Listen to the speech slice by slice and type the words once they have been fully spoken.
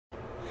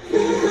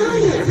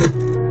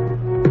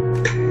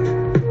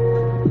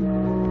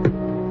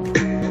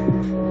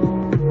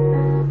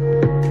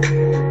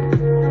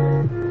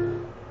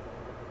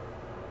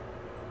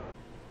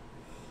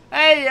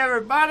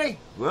everybody,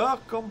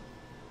 welcome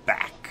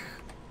back.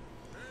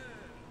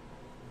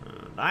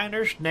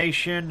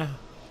 Nation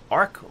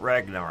Ark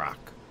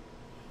Ragnarok.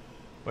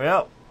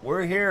 Well,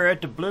 we're here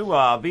at the Blue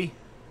Obby.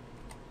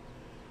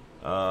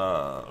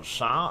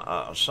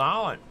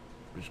 Silent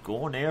is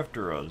going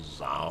after a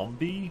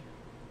zombie.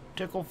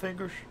 Tickle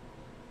fingers.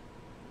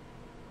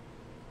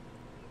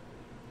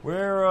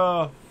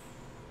 Where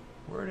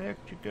the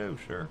heck did you go,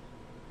 sir?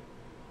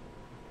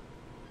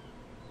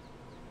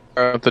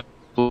 Oh,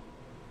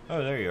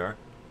 there you are.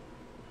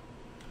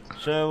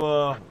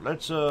 So,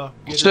 let's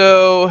get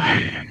so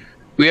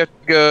we have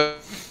to go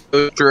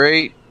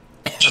straight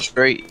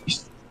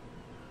east.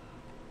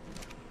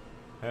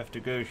 Have to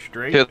go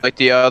straight to like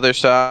the other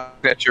side.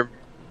 That's your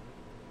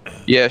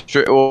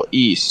straight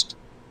east.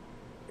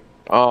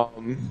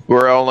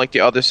 We're on like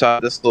the other side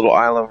of this little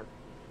island.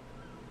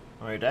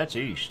 Alright, that's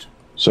east.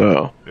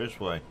 So this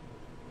way.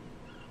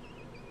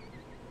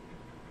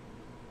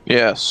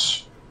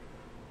 Yes.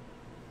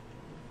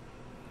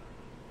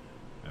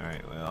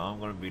 Alright, well, I'm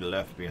going to be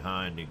left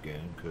behind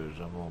again because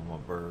I'm on my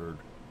bird.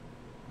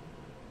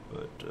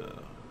 But,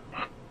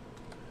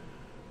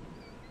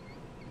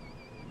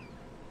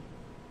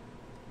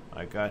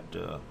 I got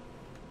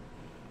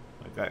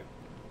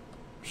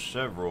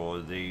several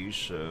of these,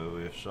 so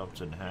if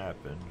something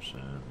happens,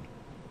 and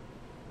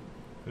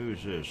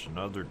who's this?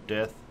 Another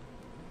death?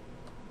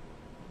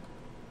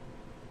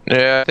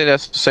 Yeah, I think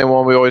that's the same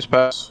one we always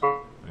pass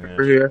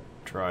over here.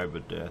 Tribe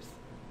of Death.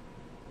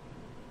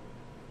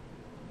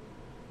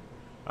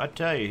 I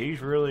tell you,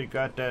 he's really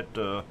got that,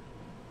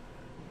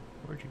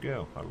 where'd you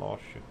go? I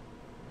lost you.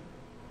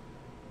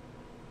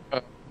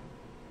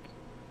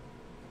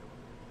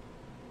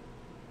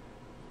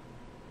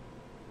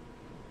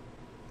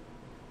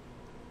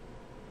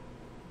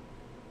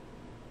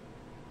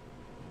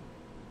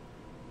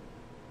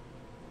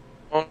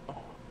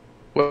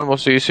 We'll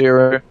see you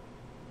here.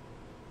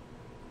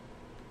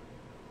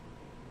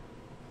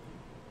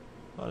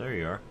 Oh, there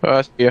you are.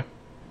 I see you.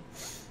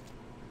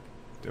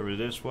 Over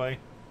this way?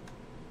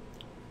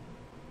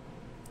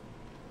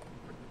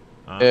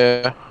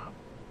 Yeah.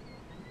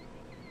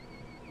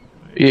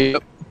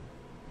 Yep.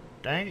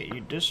 Dang it, you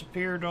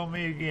disappeared on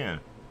me again.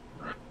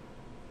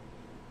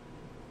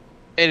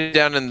 It's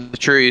down in the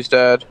trees,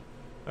 Dad.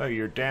 Oh,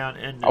 you're down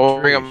in the trees.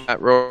 I'll bring him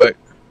that real quick.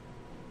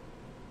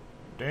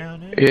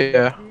 Down in the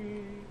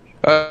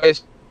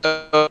trees.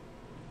 So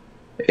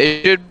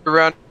it should be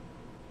around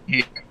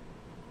here.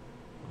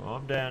 Well,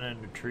 I'm down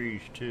in the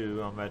trees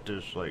too. I'm at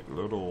this like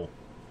little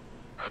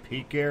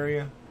peak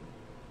area.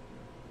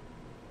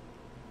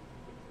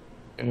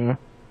 Yeah.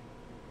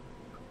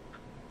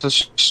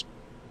 Just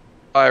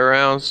fly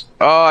around.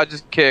 Oh, I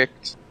just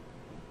kicked.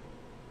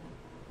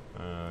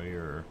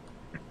 You're.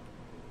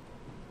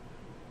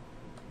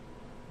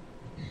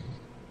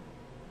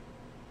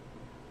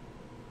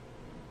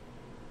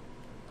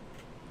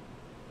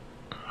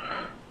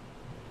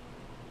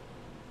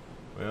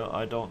 Well,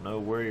 I don't know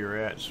where you're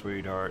at,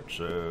 sweetheart,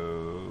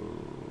 so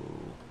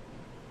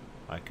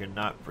I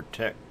cannot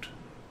protect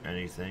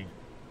anything.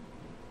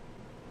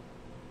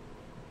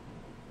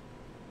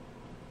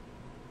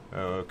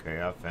 Oh, okay,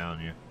 I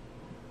found you.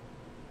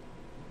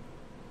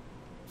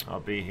 I'll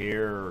be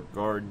here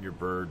guarding your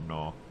bird and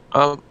all.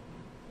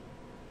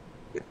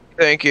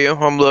 Thank you.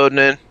 I'm loading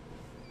in.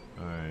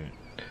 Alright.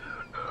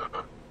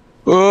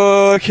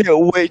 Oh, I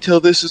can't wait till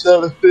this is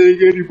not a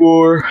thing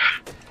anymore.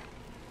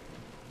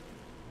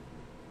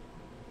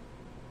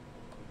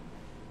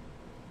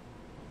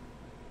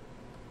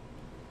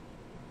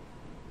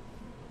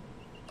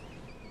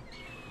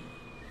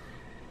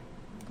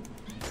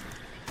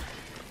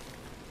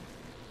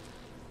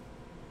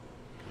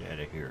 Get out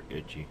of here,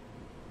 itchy.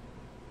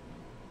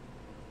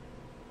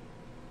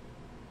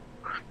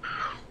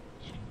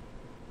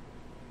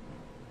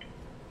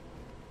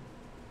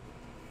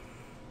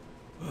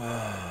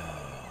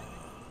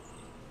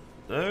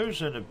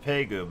 Those are the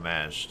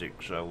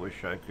pagomastics I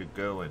wish I could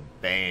go and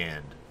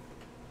ban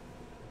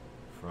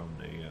from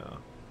the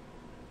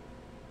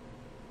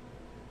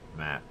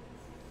map.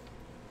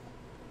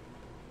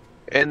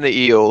 And the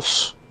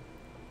eels.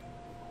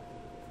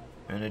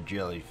 And a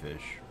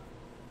jellyfish.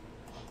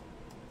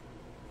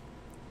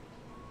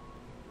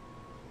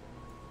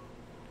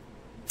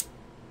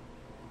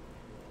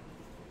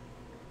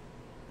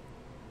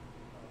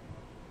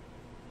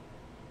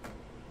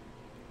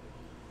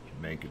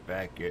 Make it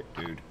back yet,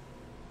 dude?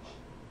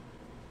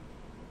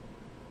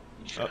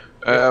 Oh,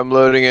 I'm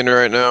loading in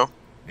right now.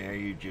 yeah,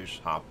 you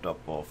just hopped up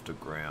off the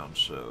ground,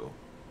 so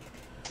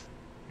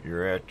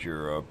you're at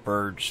your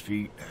bird's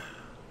feet.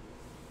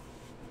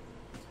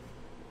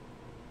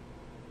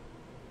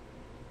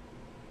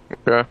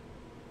 Okay.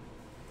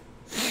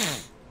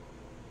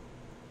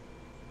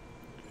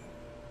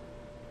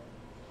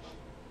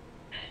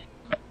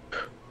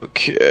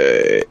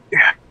 Okay.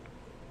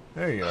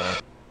 There you are.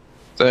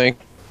 Thank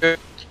you.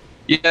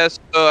 Yes,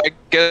 so I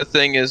guess the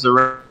thing is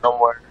around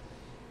somewhere.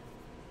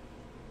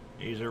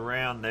 He's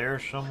around there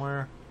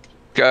somewhere.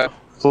 Got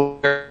fly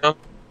around.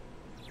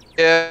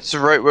 Yeah, it's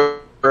right where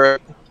we're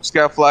at. Just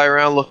gotta fly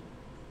around, look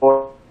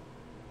for.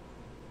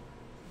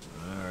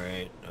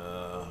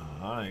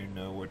 don't even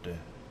know what the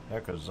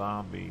heck a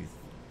zombie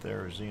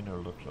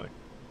Therizino looks like.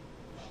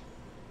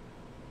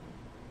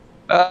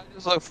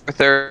 Just look for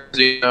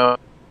Therizino.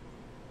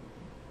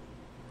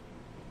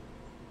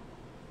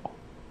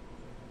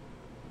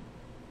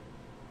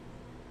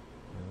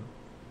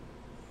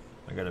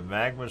 I got a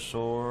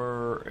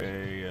Magmasaur,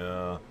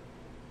 a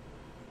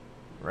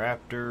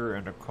Raptor,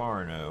 and a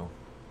Carno.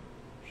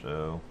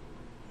 So,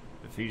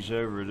 if he's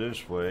over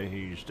this way,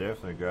 he's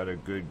definitely got a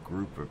good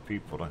group of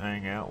people to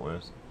hang out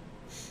with.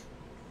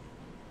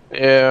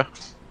 Yeah.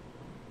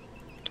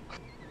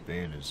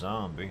 Being a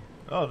zombie.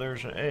 Oh,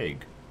 there's an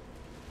egg.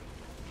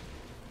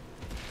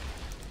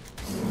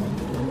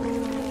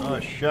 Oh,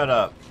 shut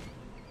up.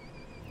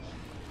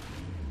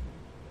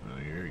 Oh,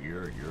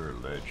 you're a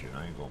legend.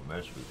 I ain't gonna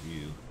mess with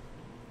you.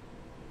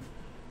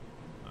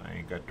 I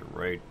ain't got the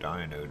right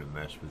dino to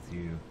mess with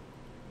you.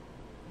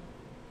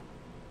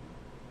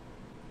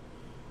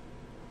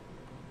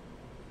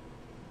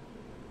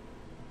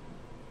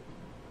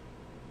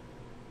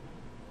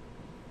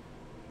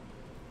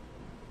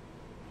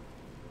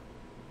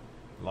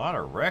 A lot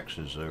of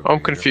Rexes over here. I'm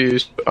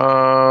confused. You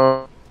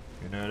know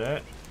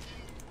that?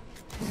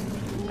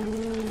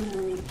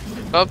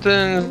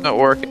 Something's not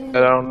working. I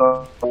don't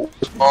know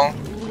what's wrong.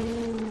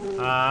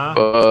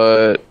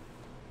 But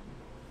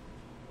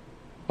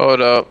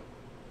hold up.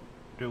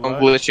 Do I'm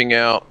what? glitching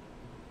out.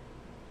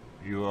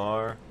 You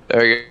are?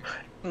 There you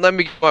go. Let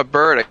me get my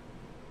bird.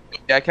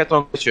 Yeah, I kept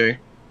on glitching.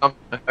 I'm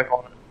back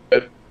on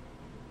it.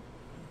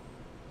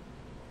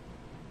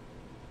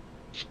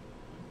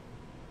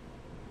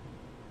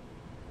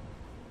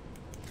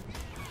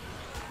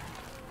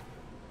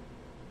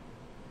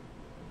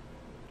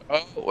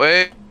 Oh,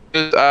 wait.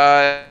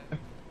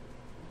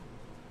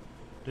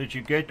 Did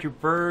you get your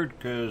bird?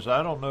 Because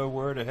I don't know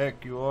where the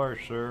heck you are,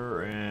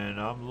 sir, and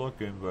I'm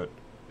looking, but...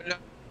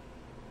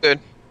 Good.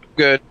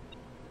 Good.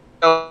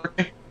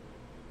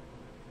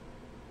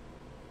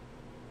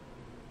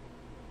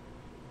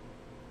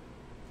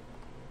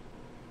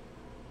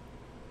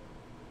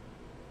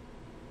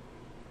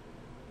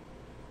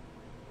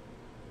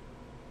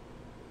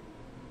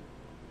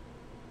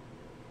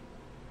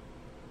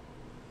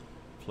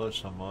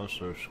 Plus, I'm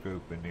also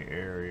scoping the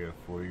area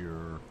for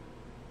your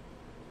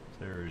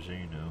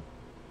Therizino.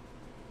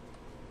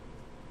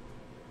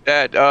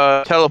 That,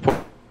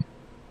 teleport.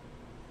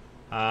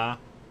 Huh?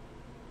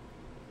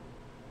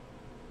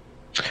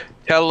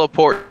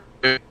 Teleport.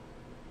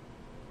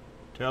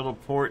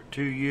 Teleport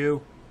to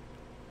you?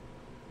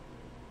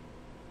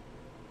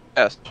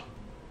 Yes.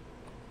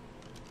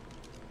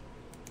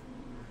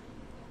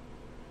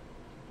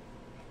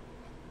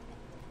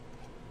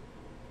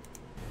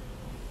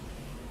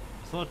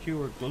 I thought you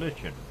were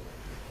glitching.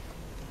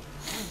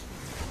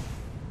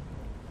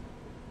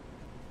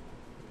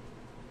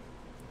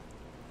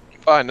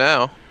 Fine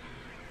now.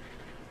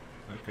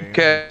 Okay.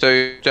 Okay, so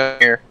you're down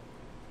here.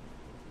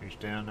 He's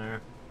down there.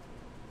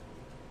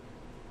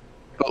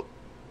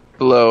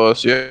 Below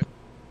us, yeah.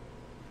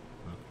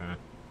 Okay.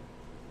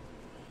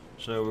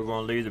 So we're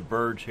gonna leave the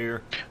birds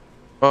here.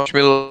 Watch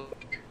me look.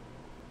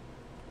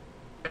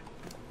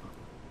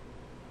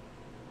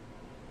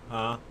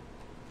 Huh? I'm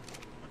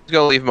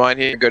gonna leave mine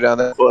here and go down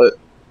that foot.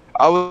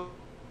 I would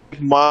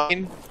leave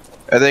mine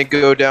and then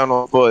go down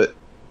on foot.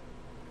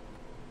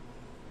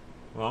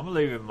 Well, I'm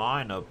leaving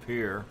mine up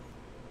here.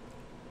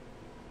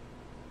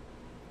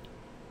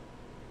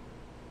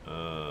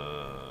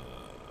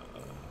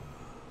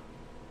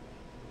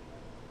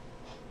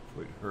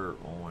 Put her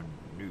on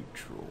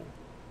neutral.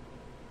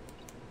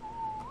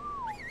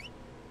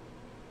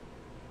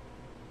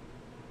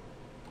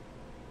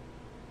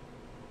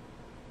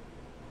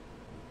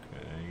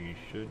 Okay, you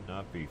should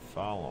not be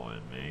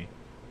following me.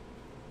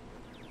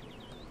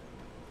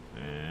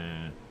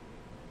 And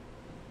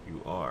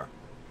you are.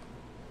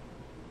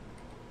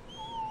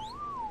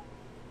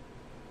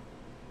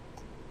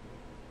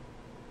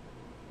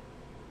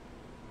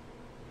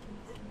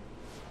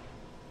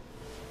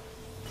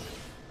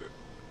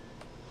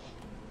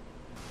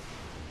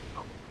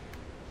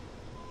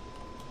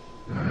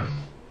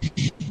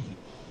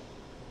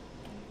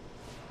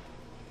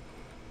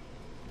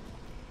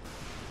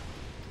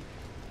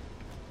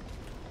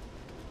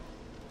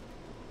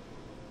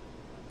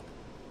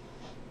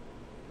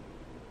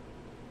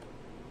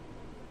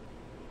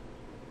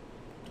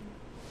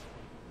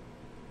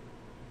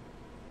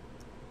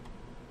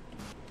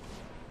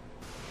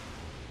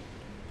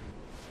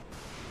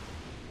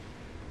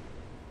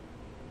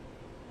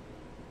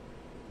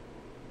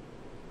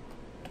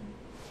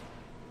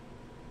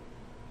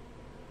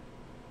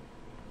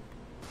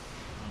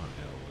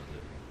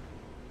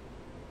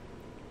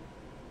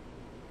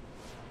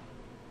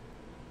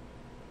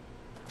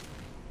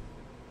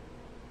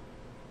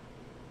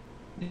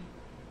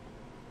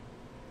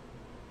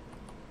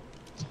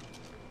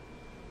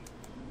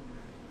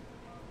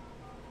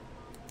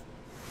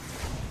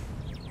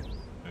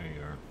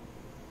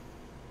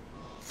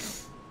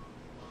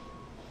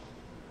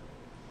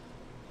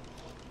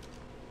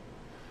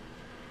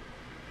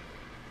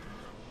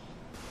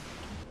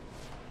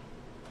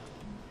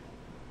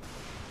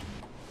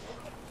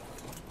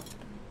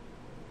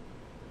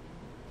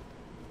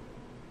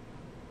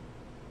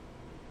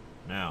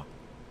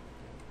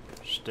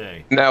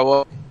 stay. Now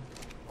what?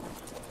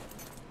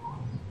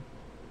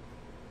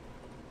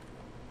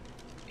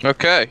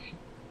 Okay.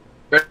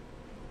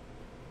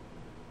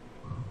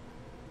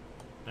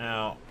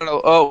 Now.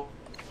 Oh.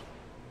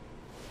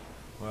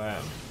 What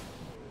happened?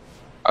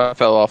 I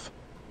fell off.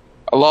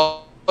 A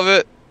lot of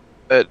it,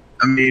 but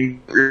I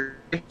mean,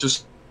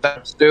 just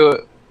let's do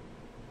it.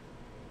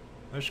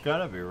 There's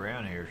gotta be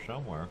around here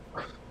somewhere.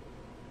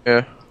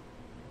 Yeah.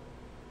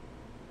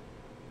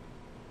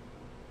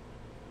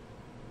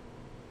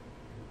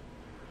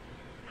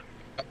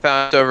 I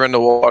found it over in the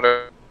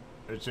water.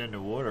 It's in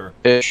the water.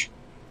 Ish.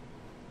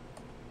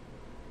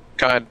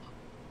 Kind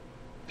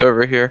of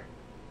over here.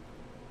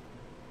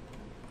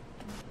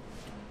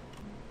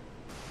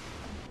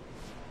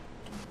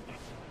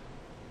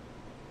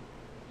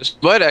 This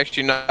might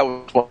actually not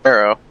with one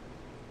arrow.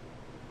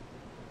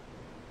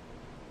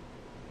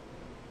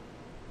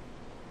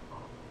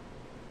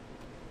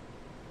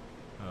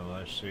 Oh,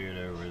 I see it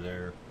over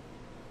there.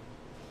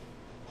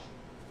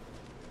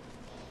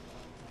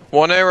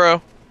 One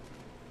arrow.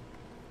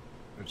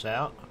 It's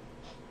out?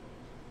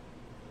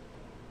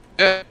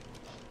 Yeah.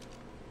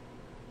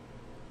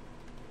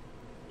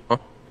 Huh.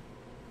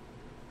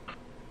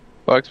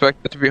 I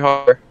expect it to be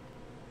harder.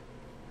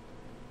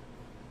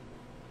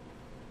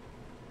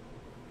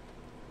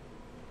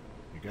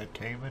 You got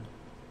taming?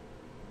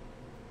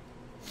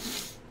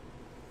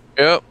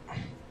 Yep.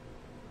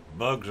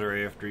 Bugs are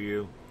after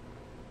you.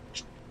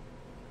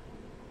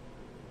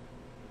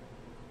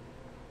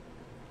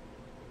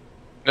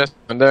 That's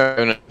not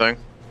doing anything.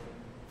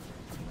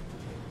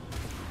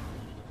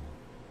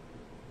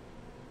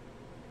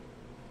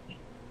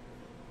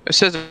 It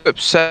says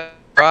upset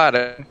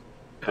Friday.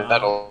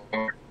 That'll.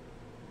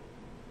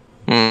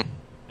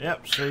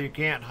 Yep, so you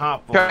can't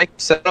hop on. Tried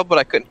to settle, but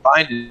I couldn't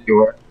find it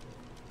anywhere.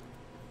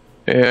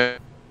 Yeah.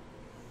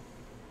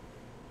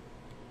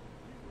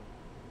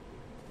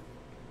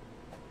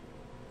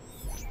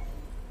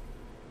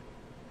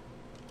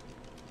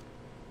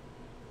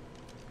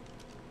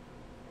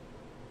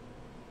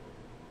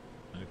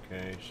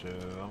 Okay, so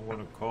I'm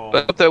gonna call.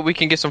 But I hope that we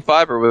can get some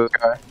fiber with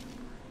this guy.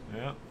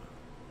 Yep.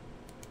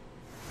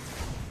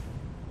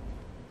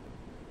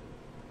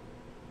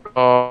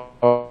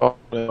 Oh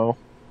no.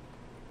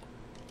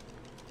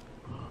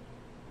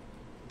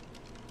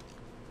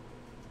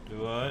 Do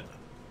what?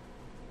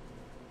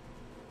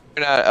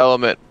 You're not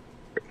element.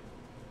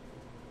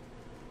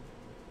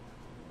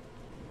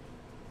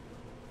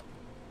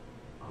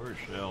 Where's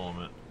the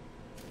element?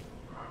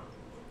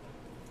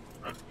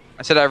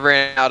 I said I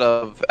ran out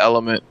of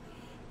element.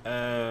 Oh.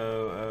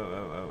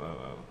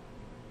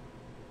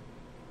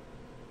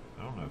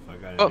 I don't know if I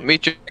got it. Oh,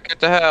 meet you back at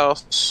the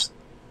house.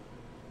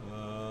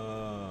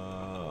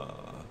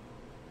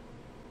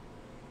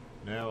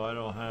 No, I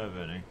don't have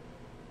any.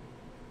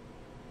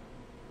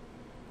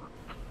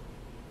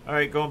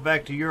 Alright, going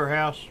back to your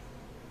house.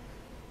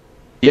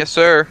 Yes,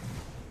 sir.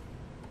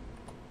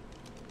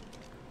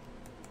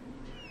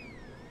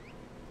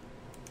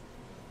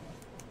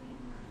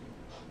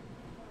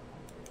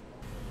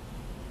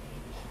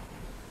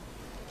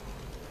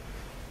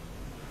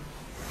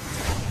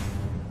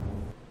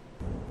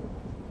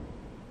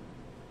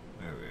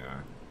 There we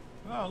are.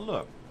 Oh,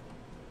 look.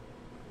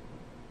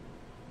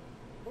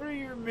 What are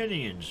your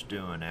minions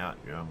doing out,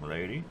 young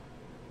lady?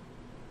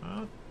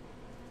 Huh?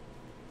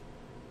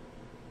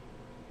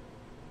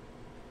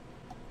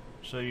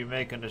 So you're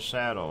making a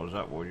saddle, is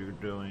that what you're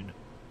doing?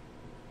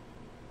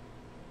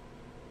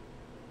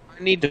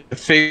 I need to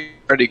figure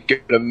out how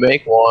to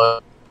make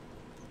one.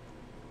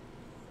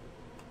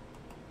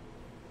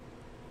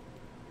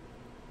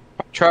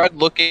 I tried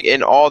looking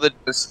in all the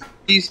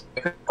cities, I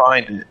couldn't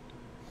find it.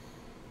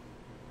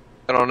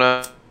 I don't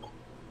know.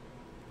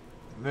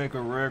 Make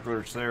a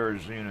regular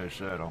Therizino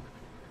saddle.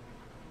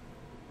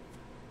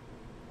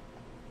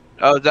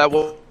 Oh, is that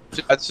what?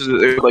 That's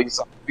like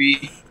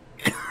zombie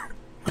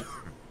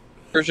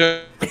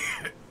version.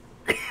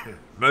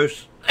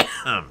 Most,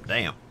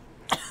 damn.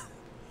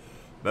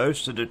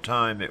 Most of the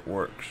time it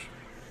works.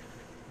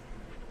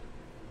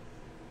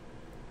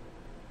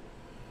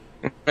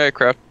 Hey,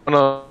 craft.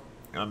 No.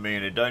 I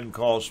mean, it doesn't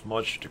cost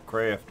much to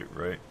craft it,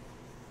 right?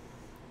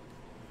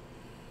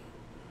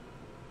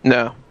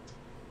 No.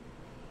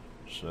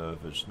 So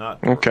if it's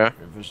not Okay.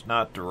 if it's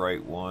not the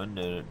right one,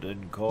 then it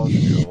didn't cost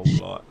you a whole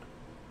lot.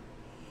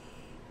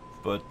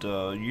 But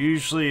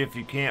usually, if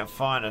you can't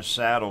find a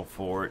saddle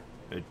for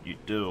it,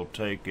 it'll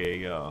take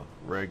a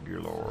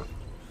regular.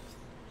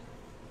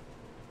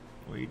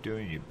 What are you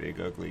doing, you big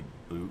ugly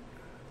boot?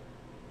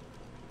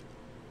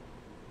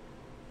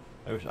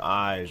 Those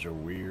eyes are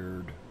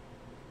weird.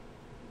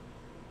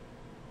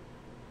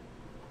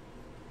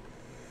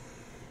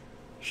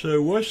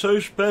 So what's so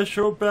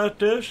special about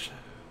this?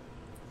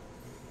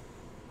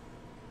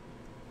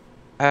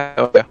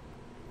 Okay.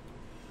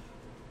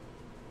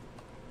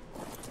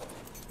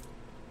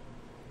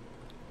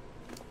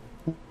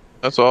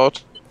 That's all.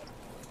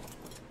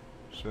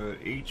 So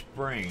it eats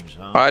brains,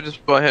 huh? I just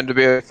want him to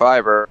be a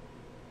fiber.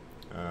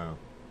 Oh.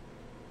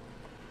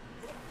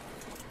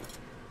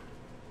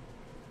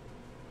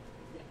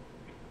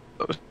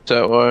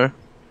 that way.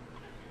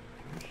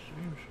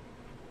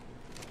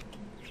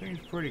 Seems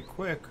pretty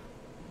quick.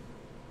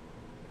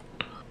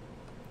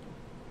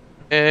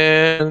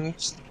 And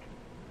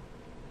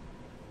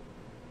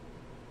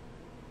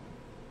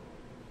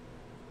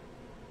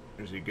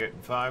Is he getting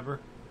fiber?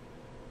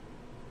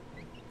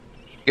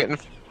 getting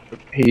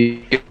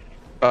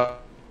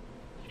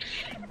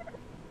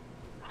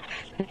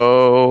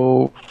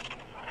oh,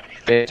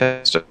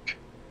 fantastic.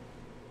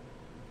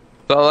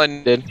 That's all I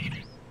needed.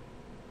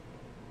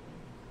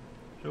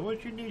 So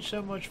what you need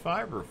so much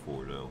fiber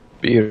for, though?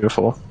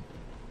 Beautiful.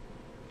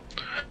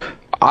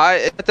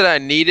 Not that I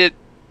needed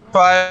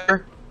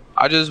fiber.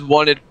 I just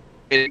wanted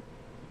to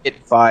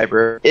get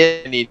fiber.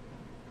 It need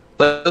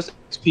those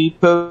XP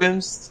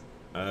potions.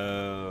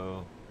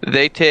 Oh.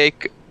 They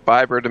take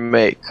fiber to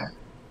make.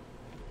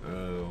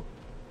 Oh.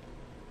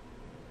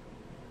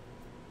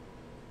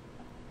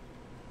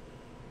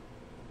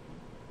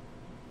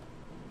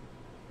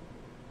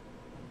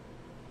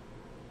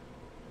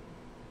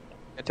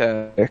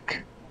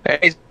 Fantastic. And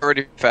he's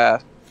already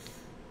fast.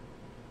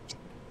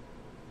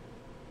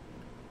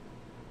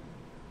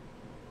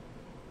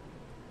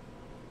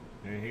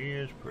 Yeah, he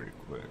is pretty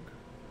quick.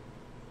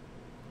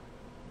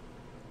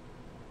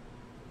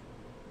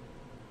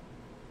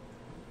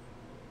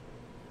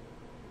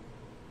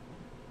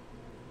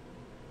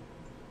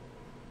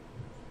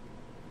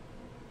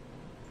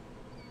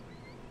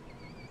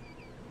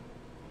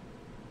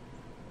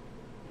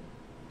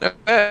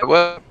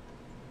 Well,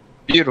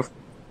 beautiful.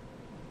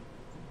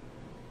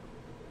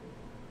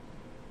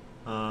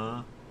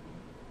 I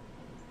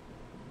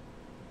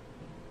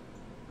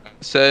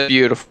said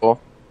beautiful.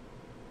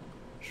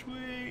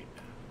 Sweet.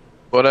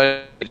 What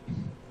I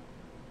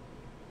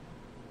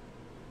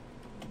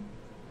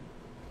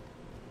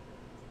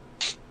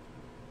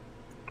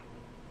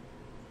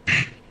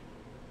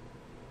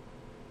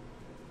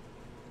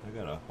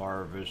gotta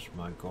harvest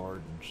my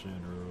garden sooner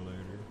or later.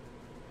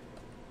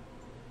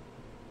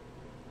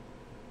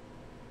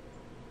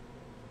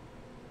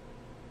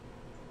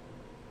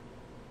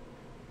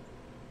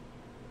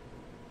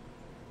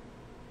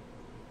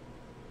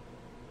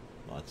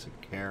 Lots of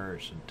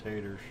carrots and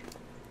taters.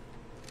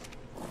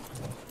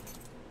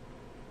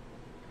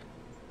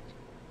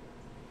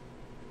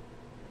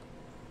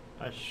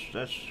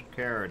 That's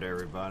carrot,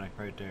 everybody,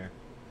 right there.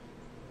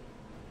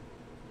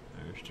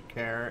 There's the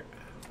carrot.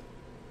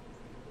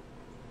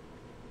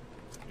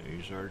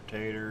 These are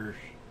taters.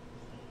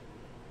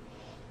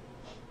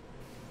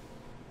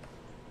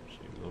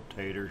 See little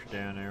taters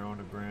down there on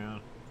the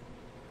ground.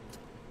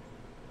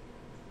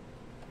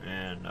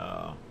 And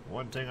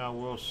one thing I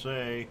will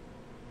say,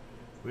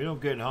 we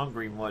don't get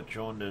hungry much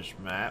on this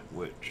map,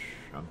 which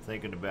I'm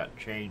thinking about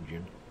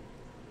changing,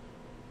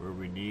 where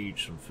we need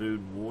some food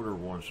and water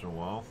once in a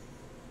while.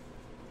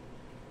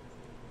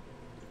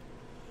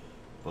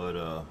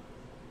 But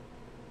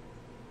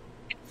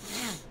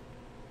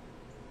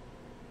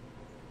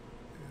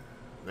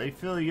they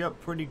fill you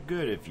up pretty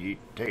good if you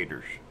eat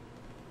taters.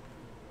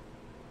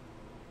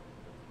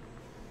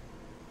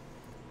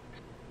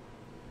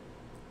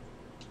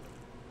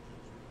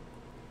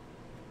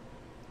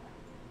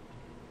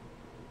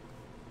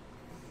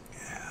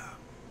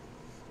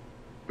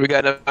 we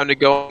got enough time to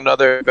go on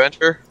another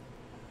adventure.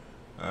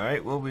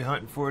 Alright, we'll be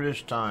hunting for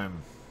this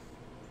time.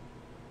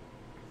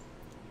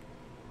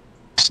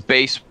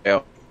 Space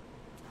whale.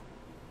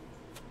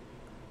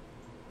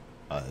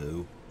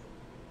 Who?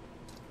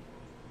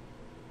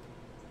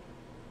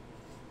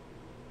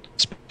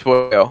 Space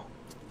whale.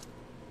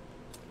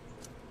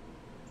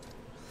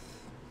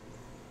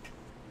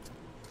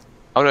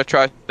 I'm gonna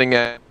try something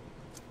at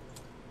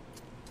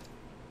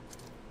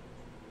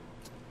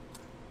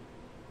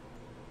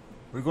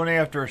We're going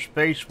after a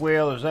space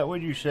whale, is that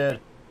what you said?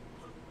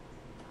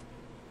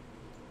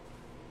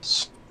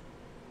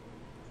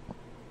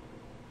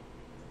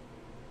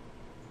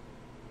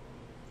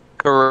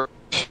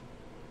 correct.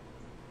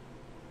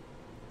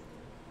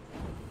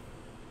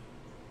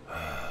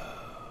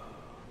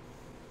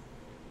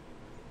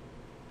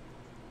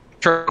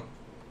 True.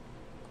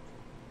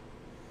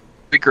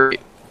 Be great.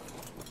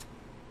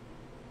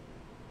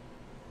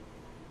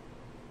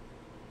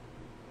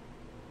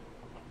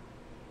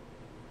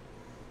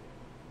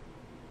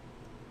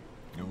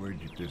 And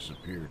where'd you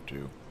disappear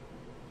to?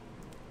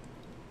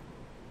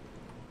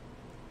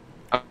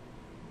 I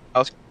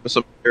was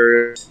some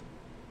areas.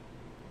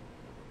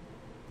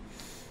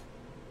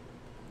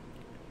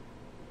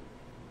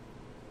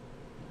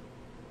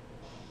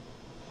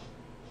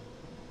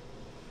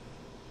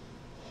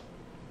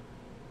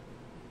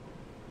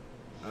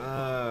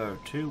 Oh,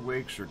 2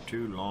 weeks are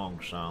too long,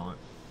 Silent.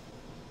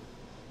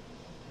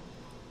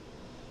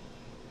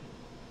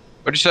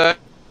 What'd you say?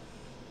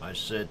 I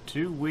said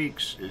 2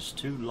 weeks is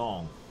too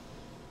long.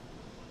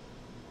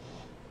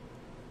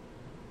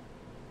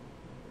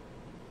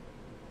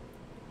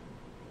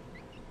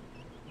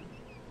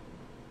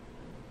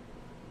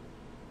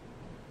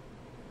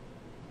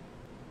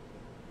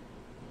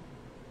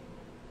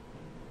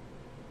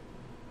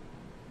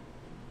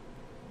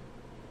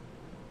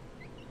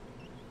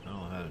 I don't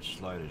know how to the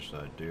slightest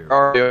idea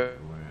Are you? where we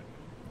went.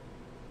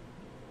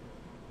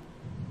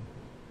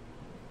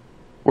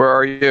 Where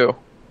are you?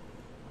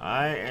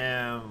 I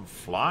am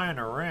flying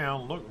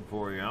around looking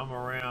for you. I'm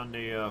around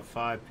the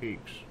 5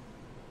 peaks.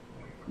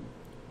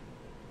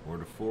 Or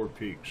the 4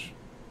 peaks.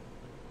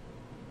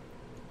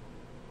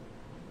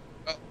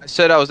 I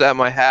said I was at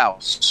my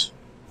house.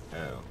 Oh.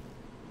 Okay.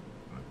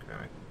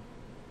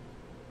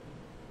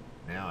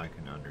 Now I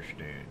can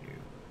understand you.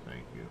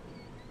 Thank you.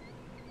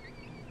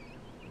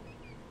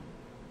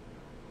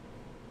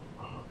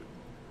 Oh,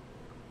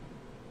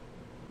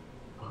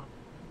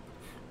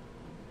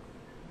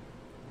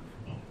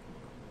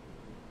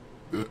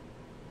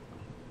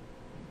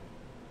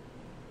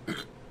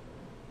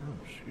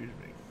 excuse me.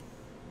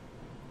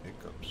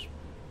 Hiccups.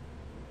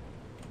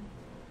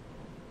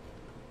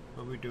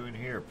 What are we doing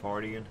here?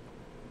 Partying?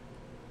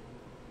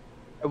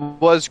 I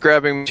was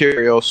grabbing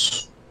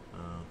materials.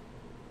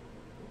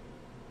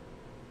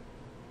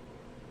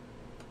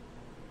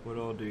 What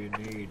all do you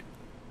need?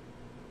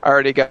 I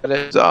already got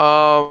it.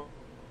 So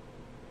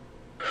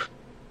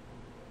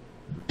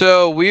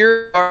we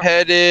are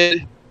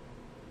headed.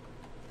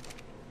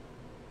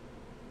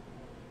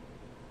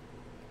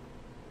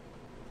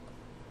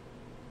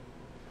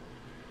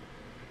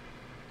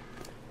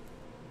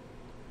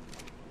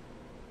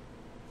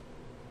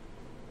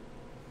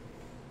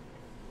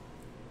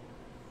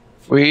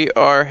 We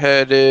are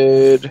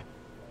headed.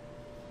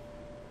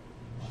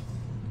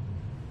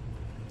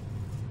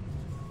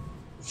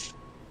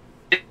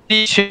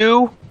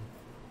 $52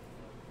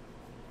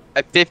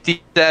 at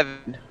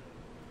 57.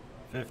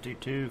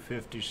 52,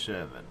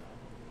 57.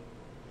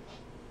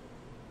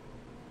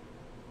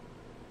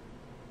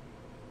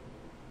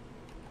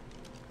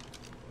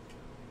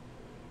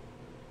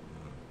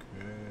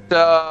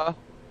 Okay.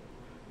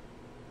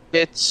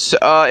 It's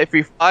if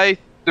we fly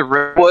the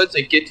redwoods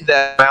and get to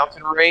that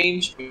mountain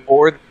range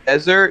before the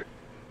desert,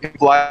 we can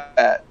fly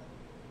that.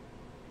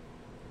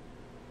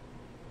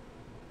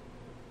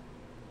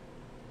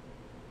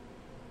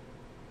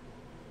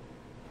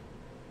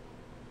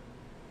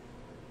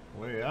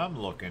 The way I'm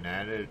looking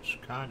at it, it's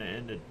kind of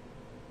in the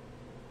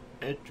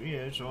edge. Yeah,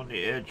 it's on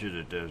the edge of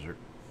the desert.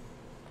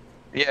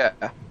 Yeah,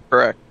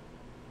 correct.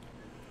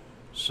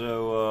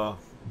 So,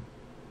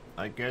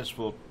 I guess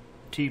we'll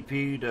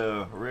TP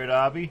to Red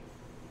Obby.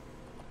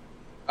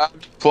 I'm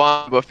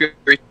flying, but feel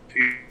free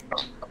to.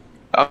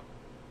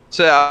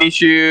 So I'll meet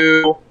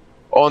you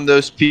on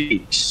those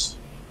peaks.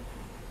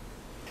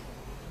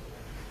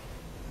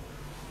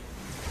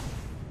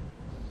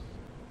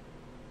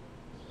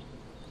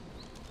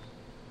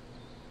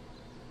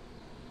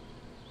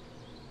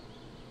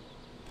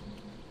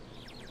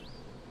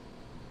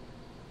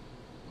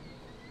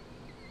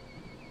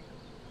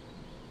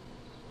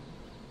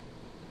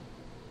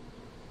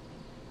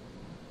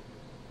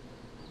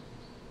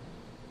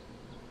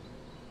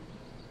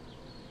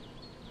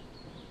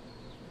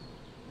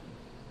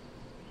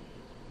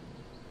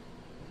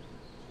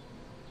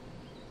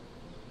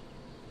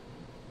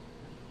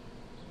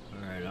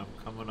 Alright, I'm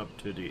coming up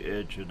to the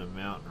edge of the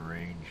mountain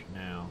range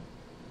now.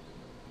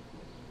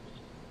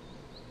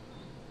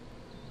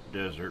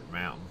 Desert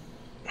mountain.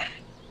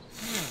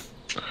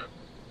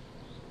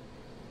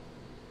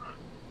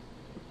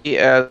 Me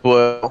as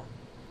well.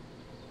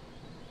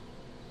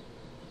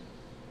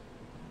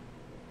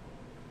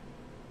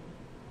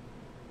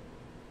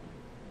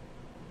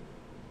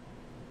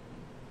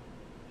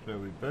 So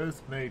we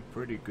both made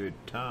pretty good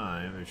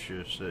time. It's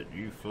just that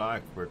you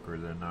fly quicker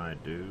than I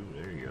do.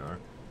 There you are.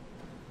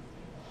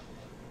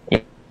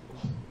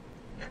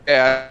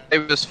 Yeah, I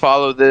just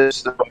follow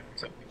this.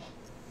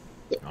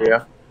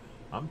 Yeah.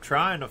 I'm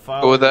trying to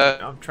follow. With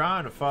that. I'm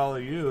trying to follow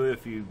you.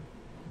 If you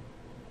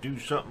do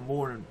something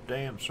more than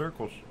damn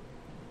circles.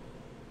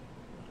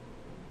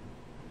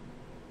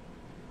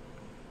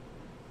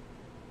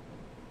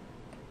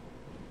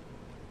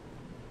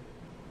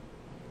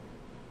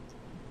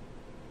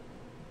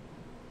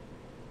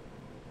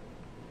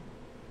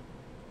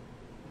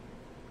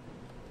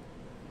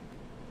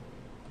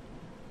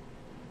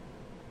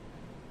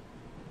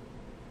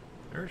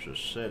 There's a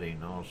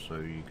setting also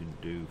you can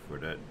do for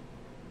that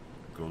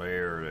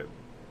glare, that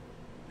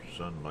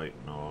sunlight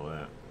and all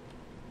that.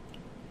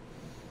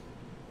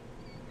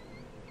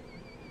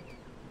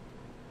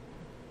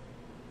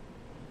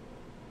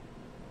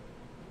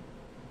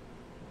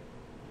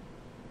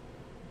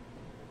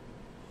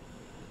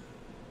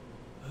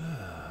 I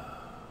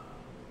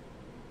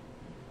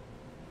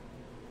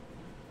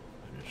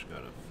just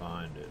gotta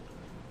find it.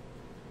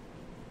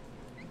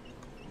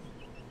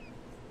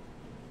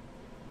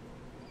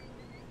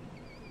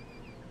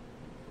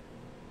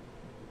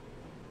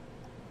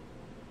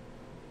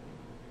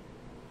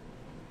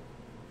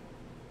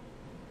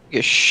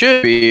 It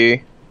should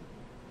be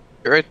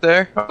right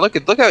there. Look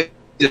how.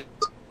 Is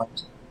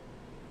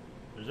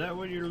that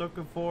what you're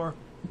looking for?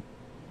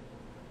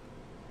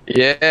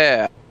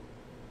 Yeah.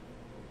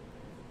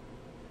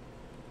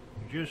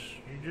 You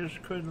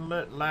just couldn't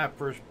let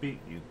Lapras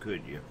beat you,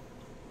 could you?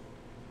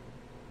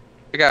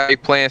 I got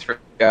big plans for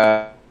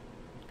guy.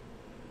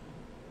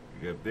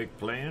 You got big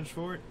plans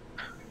for it?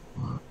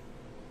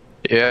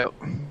 Yeah.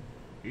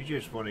 You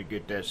just want to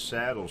get that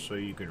saddle so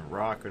you can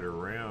rock it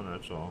around,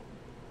 that's all.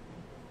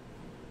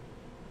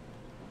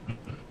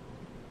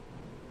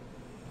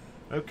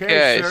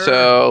 Okay, sir.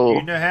 So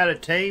you know how to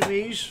tame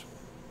these?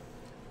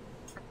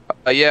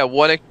 Yeah,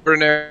 one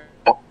extraordinary.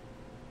 You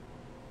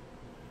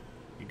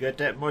got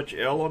that much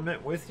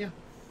element with you?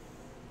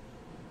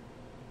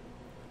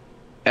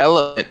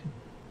 Element.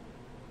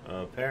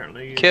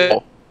 Apparently you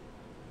Kill.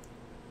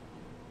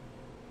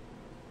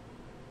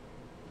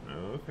 did.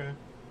 Oh, okay.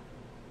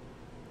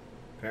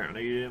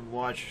 Apparently you didn't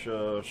watch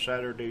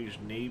Saturday's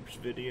Neebs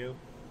video.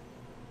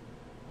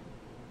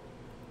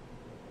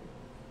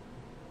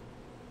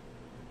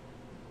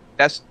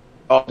 That's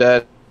all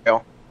that.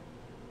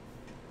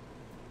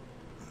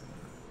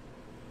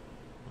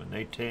 When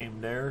they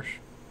tamed theirs?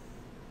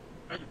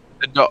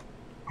 The dog.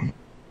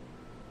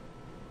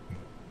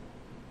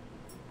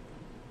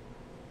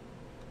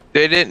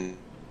 They didn't.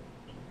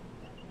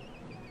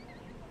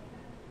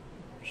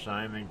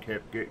 Simon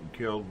kept getting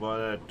killed by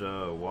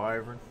that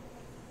wyvern.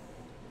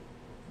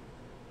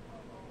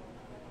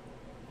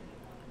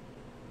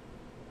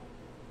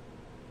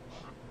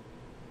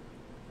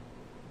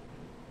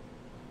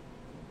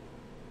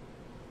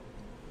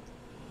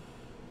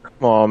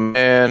 Come on,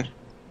 man.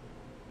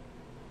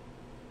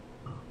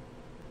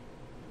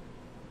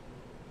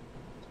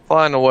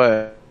 Flying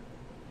away.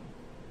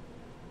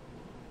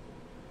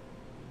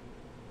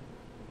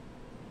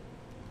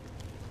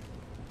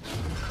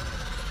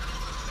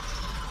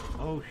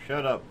 Oh,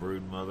 shut up,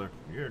 broodmother.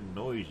 You're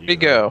noisy. Here you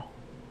go.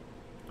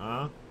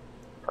 Huh?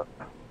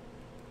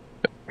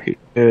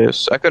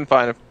 Yes, I couldn't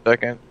find it for a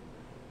second.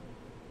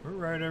 We're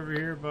right over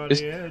here by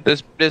the edge.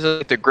 This isn't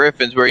like the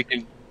Griffins where you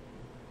can.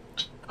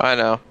 I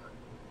know.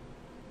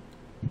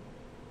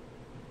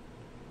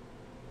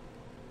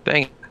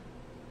 Dang it.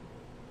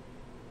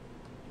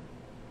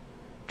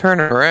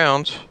 Turning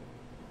around.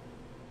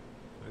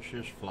 It's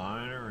just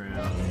flying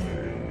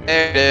around.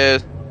 There it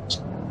is.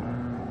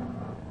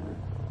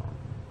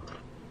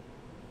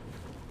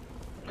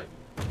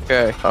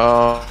 Okay,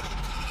 Well,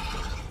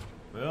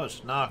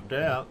 it's knocked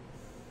out.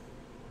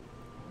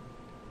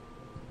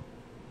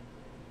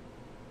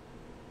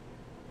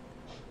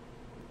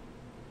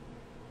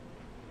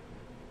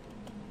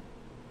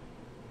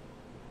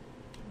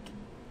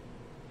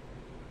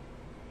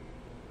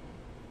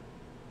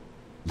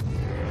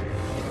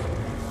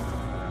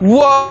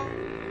 whoa!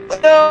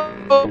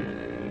 No!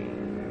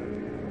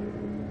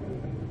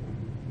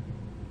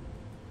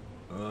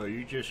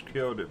 You just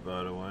killed it,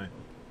 by the way.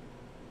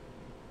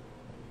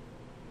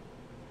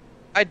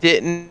 I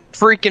didn't.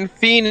 Freaking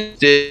Phoenix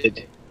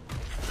did.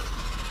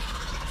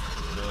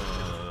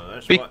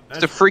 Because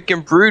the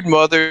freaking brood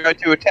mother tried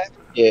to attack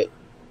it.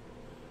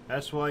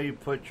 That's why you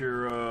put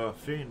your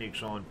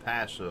Phoenix on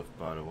passive,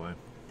 by the way.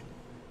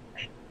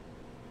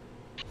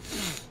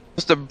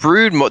 It's the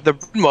brood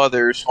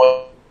mothers.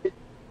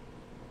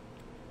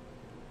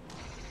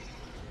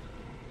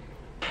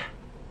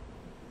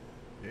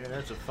 Yeah,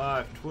 that's a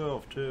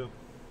 512 too.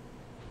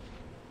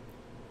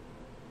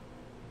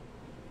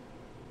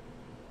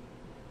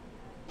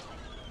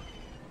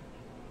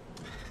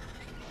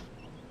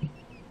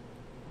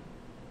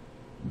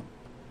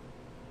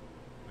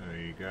 There,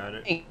 you got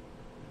it.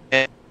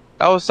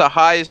 That was the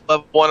highest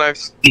level one I've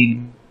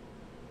seen.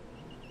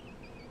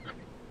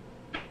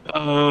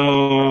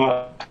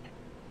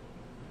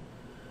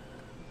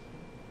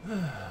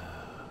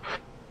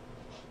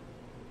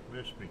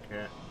 Miss me,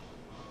 cat.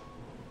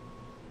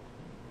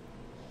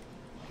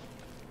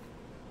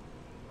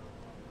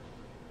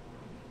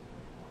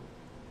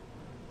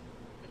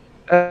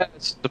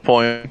 That's the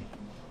point.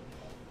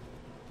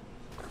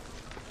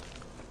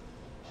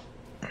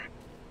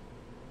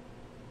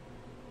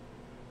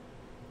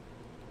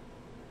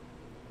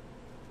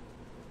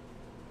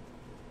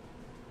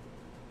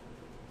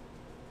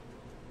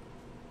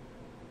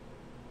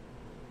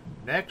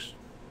 Next.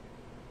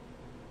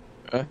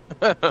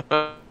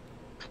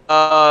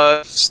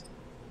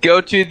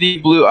 Go to the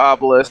blue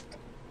obelisk.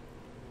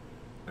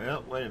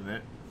 Well, wait a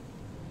minute.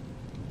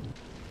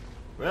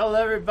 Well,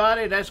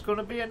 everybody, that's going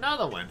to be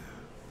another one.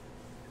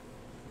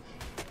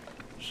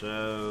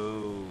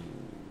 So,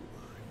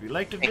 if you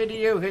like the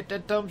video, hit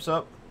that thumbs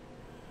up.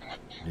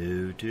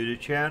 New to the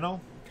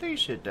channel,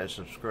 please hit that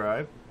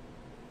subscribe.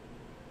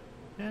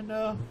 And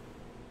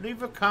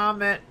leave a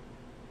comment,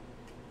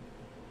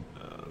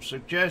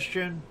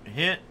 suggestion,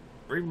 hint,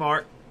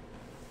 remark.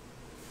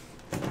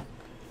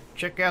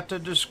 Check out the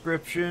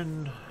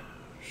description.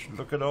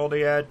 Look at all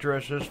the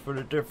addresses for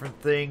the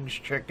different things.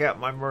 Check out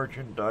my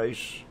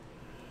merchandise.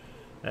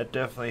 That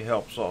definitely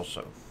helps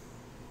also.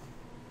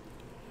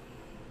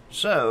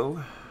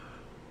 So,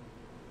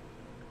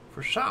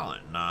 for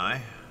Silent and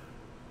I,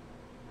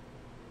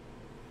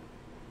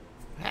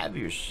 have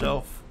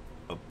yourself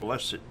a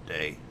blessed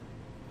day.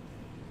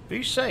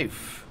 Be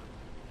safe.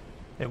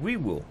 And we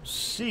will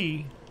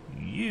see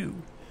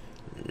you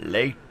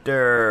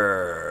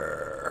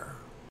later.